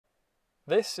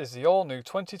This is the all-new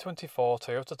 2024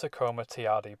 Toyota Tacoma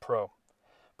TRD Pro.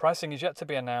 Pricing is yet to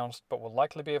be announced, but will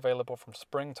likely be available from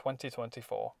spring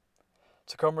 2024.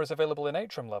 Tacoma is available in 8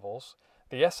 trim levels: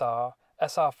 the SR,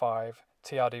 SR5,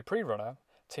 TRD PreRunner,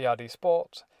 TRD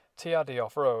Sport, TRD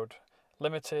Off-Road,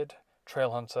 Limited,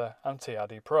 Trailhunter and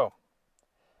TRD Pro.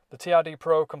 The TRD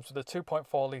Pro comes with a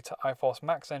 2.4 litre iForce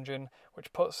Max engine,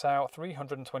 which puts out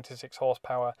 326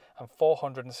 horsepower and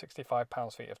 465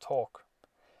 pounds-feet of torque.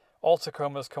 All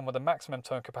Tacomas come with a maximum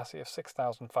towing capacity of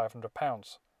 6,500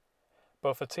 pounds.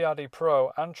 Both the TRD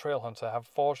Pro and Trailhunter have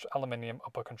forged aluminium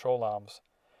upper control arms.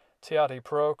 TRD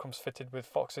Pro comes fitted with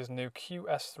Fox's new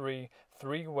QS3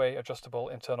 3-way adjustable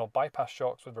internal bypass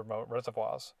shocks with remote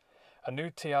reservoirs. A new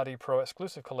TRD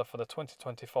Pro-exclusive colour for the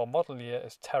 2024 model year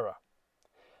is Terra.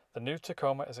 The new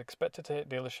Tacoma is expected to hit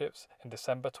dealerships in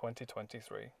December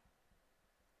 2023.